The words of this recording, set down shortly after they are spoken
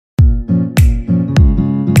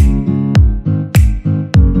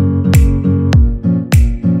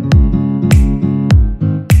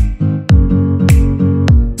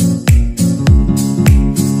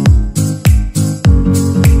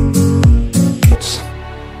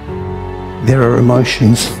There are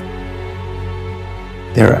emotions,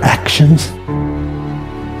 there are actions,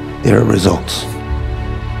 there are results.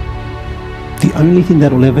 The only thing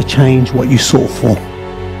that will ever change what you sought for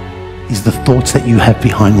is the thoughts that you have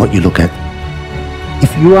behind what you look at.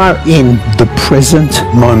 If you are in the present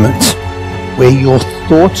moment, where your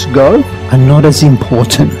thoughts go are not as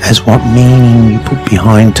important as what meaning you put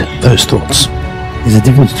behind those thoughts. There's a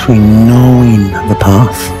difference between knowing the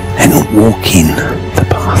path and walking the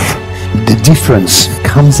path. The difference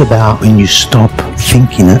comes about when you stop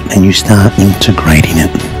thinking it and you start integrating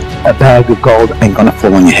it. A bag of gold ain't gonna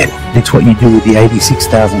fall on your head. It's what you do with the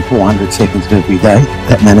 86,400 seconds of every day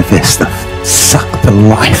that manifests stuff. Suck the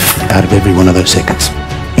life out of every one of those seconds.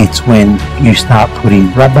 It's when you start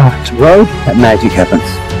putting rubber to road that magic happens.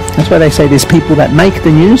 That's why they say there's people that make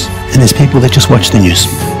the news and there's people that just watch the news.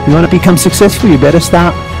 You want to become successful, you better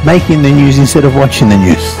start making the news instead of watching the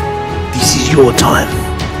news. This is your time.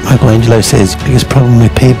 Michelangelo says the biggest problem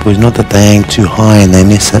with people is not that they aim too high and they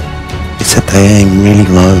miss it. It's that they aim really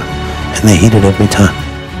low and they hit it every time.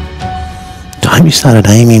 Time you started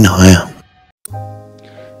aiming higher.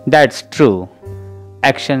 That's true.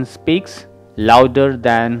 Action speaks louder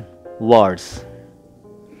than words.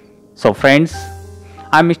 So friends,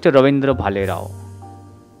 I'm Mr. Ravindra Bhalerao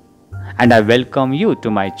and I welcome you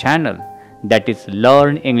to my channel, that is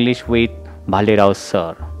Learn English with Bhalerao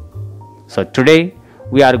Sir. So today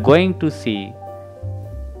we are going to see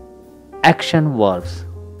action verbs.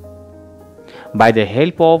 By the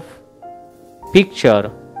help of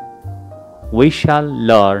picture, we shall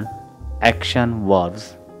learn action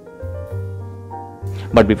verbs.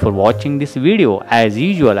 But before watching this video, as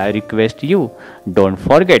usual, I request you, don't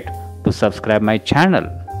forget to subscribe my channel.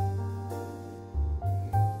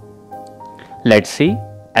 Let's see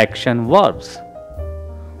action verbs.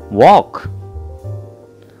 Walk,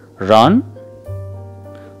 run,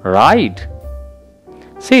 ride,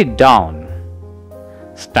 sit down,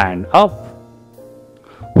 stand up,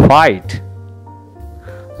 fight,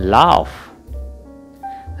 laugh,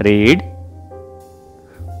 read,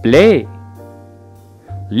 play,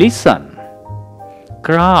 listen,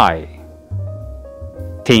 cry,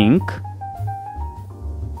 think,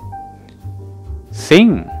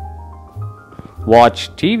 sing, watch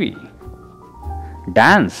TV,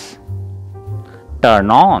 dance, turn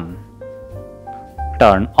on,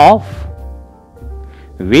 turn off,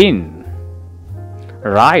 win,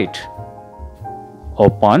 write,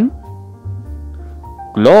 open,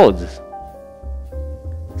 close,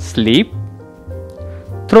 sleep,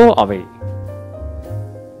 throw away,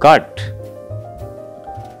 cut,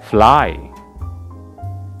 fly,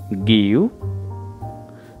 give,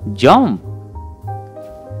 jump,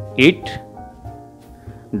 eat,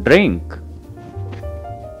 drink,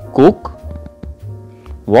 cook,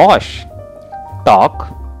 wash, talk,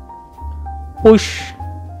 push,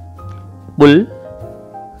 pull,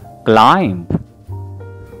 climb,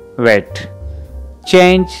 wet,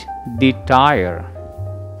 change the tire,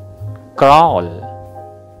 crawl,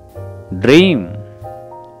 dream,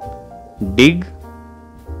 dig,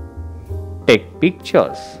 take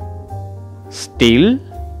pictures, steal,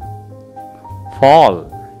 fall,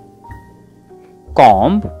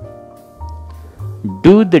 comb,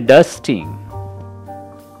 do the dusting,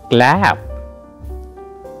 clap,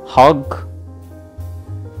 hug,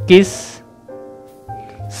 kiss,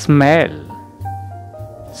 smell,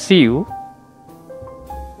 sew,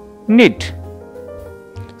 knit,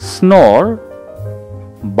 snore,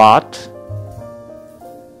 bath,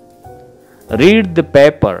 read the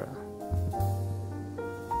paper,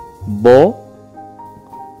 bow,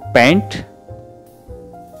 paint,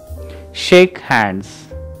 shake hands,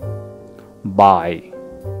 buy,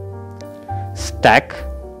 stack,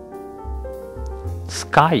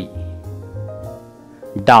 sky,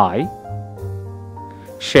 die,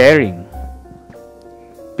 sharing,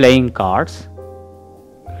 playing cards,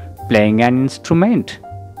 playing an instrument,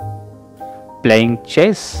 playing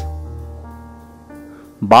chess,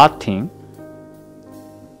 bathing,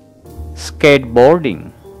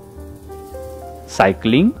 skateboarding,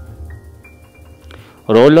 cycling,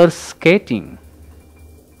 roller skating,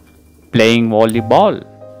 playing volleyball,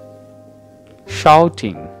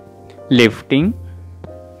 shouting, lifting,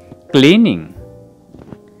 cleaning,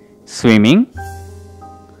 swimming,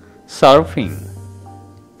 surfing,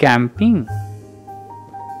 camping,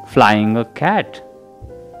 flying a cat,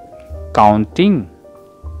 counting,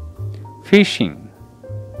 fishing,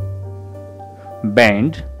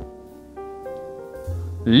 bend,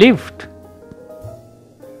 lift,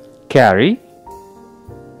 carry,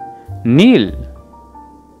 kneel,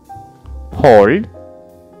 hold,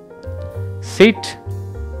 sit,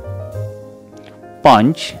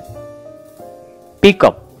 punch, pick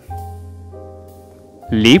up,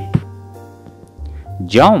 leap,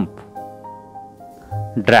 jump,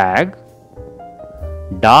 drag,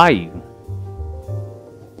 dive,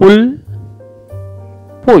 pull,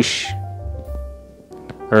 push,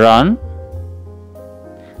 run,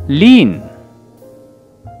 lean,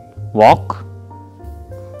 walk,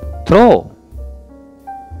 throw,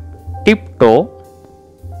 tiptoe,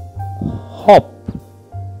 hop,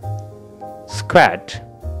 squat.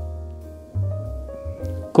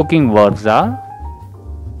 Cooking verbs are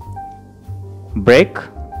break,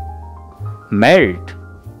 melt,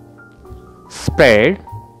 spread,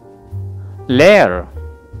 layer,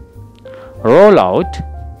 roll out,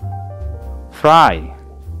 fry,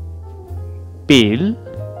 peel,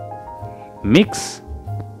 mix,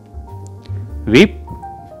 whip,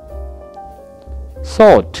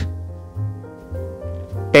 sort,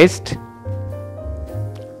 taste,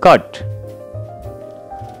 cut,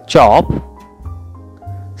 chop,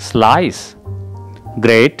 slice,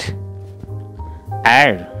 grate,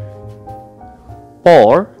 add,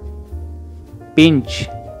 pour, pinch,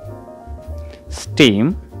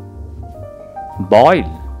 steam, boil,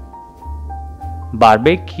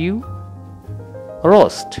 barbecue,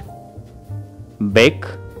 roast, bake,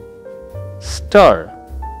 stir,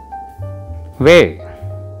 weigh.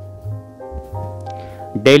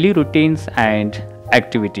 Daily routines and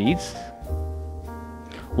activities: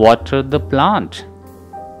 water the plant,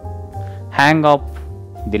 hang up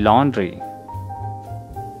the laundry,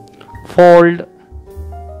 fold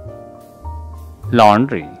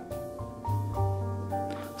laundry,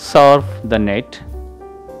 surf the net,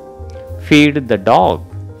 feed the dog,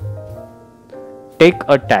 take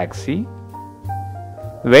a taxi,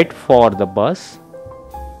 wait for the bus,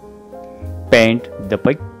 paint the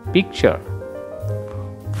picture,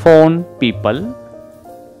 phone people,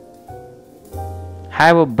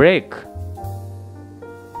 have a break,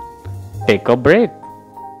 take a break,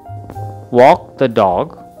 walk the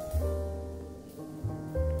dog,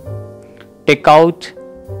 take out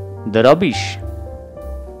the rubbish,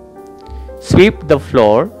 sweep the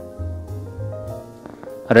floor,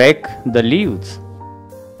 rake the leaves,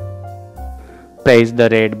 press the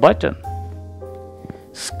red button,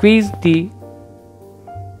 squeeze the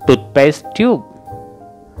toothpaste tube,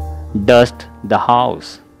 dust the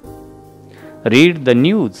house, read the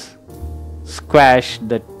news, squash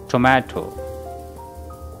the tomato,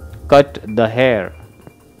 cut the hair,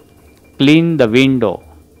 clean the window,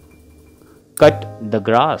 cut the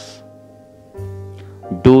grass,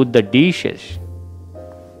 do the dishes,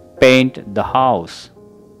 paint the house.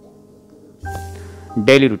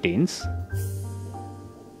 Daily routines: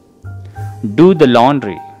 do the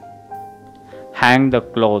laundry, hang the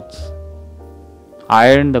clothes,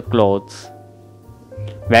 iron the clothes,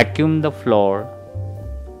 vacuum the floor,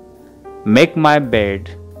 make my bed,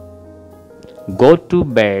 go to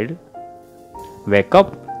bed, wake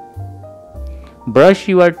up, brush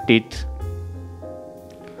your teeth,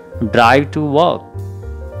 drive to work,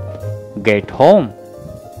 get home,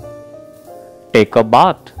 take a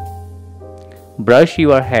bath, brush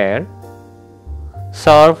your hair,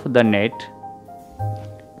 surf the net,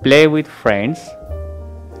 play with friends,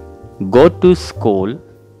 go to school,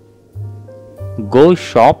 go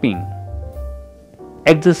shopping,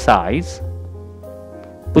 exercise,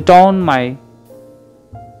 put on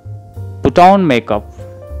makeup,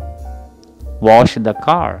 wash the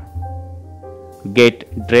car,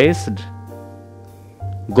 get dressed,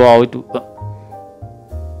 go out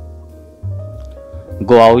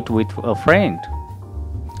with a friend,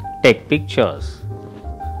 take pictures,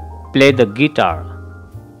 play the guitar,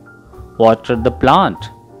 water the plant,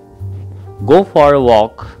 go for a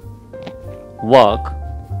walk, work,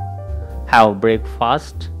 have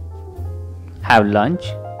breakfast, have lunch,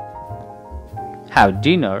 have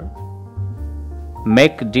dinner,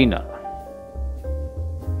 make dinner.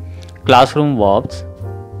 Classroom verbs: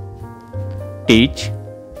 teach,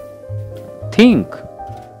 think,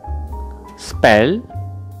 spell,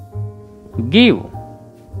 give,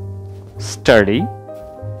 study,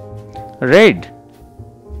 read,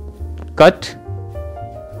 cut,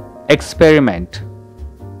 experiment,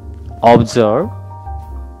 observe,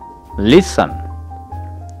 listen,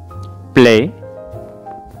 play,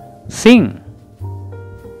 sing,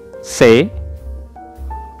 say,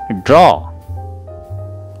 draw,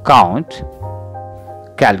 count,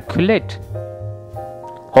 calculate,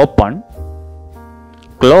 open,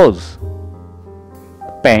 close,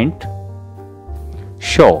 paint,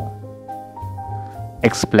 show,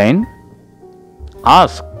 explain,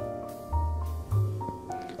 ask.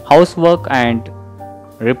 Housework and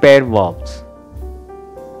repair verbs: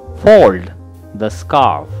 fold the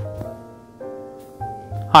scarf,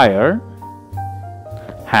 hire,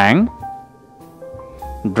 hang,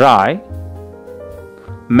 dry,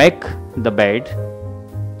 make the bed,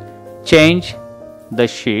 change the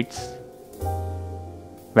sheets,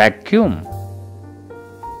 vacuum,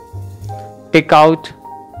 take out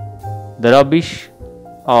the rubbish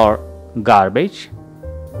or garbage,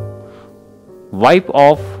 wipe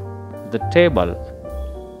off the table,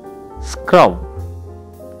 scrub,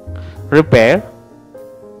 repair,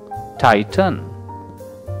 tighten,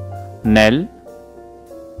 nail,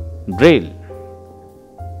 drill.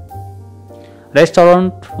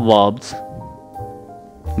 Restaurant verbs: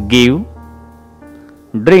 give,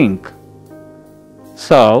 drink,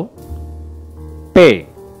 serve, pay,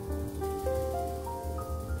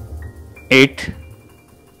 eat,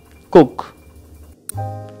 cook,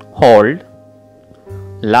 hold,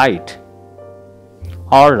 light,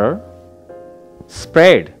 order,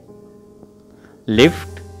 spread,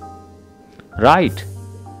 lift, write,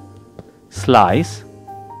 slice,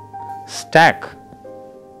 stack,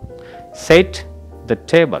 set the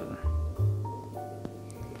table.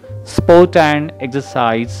 Sport and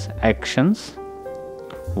exercise actions: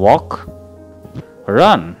 walk,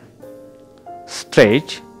 run,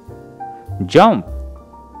 stretch, jump,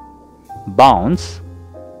 bounce,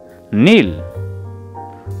 kneel,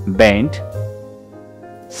 bend,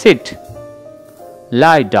 sit,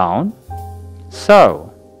 lie down, serve,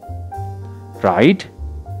 ride,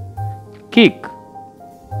 kick,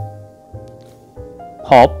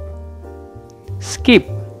 hop, skip,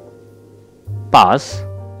 pass,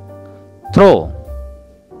 throw,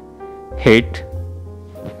 hit,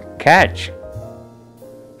 catch,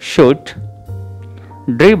 shoot,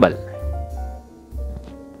 dribble.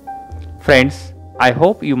 Friends, I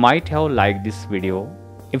hope you might have liked this video.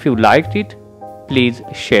 If you liked it, please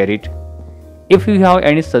share it. If you have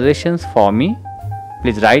any suggestions for me,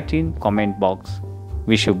 please write in comment box.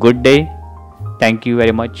 Wish you good day. Thank you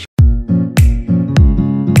very much.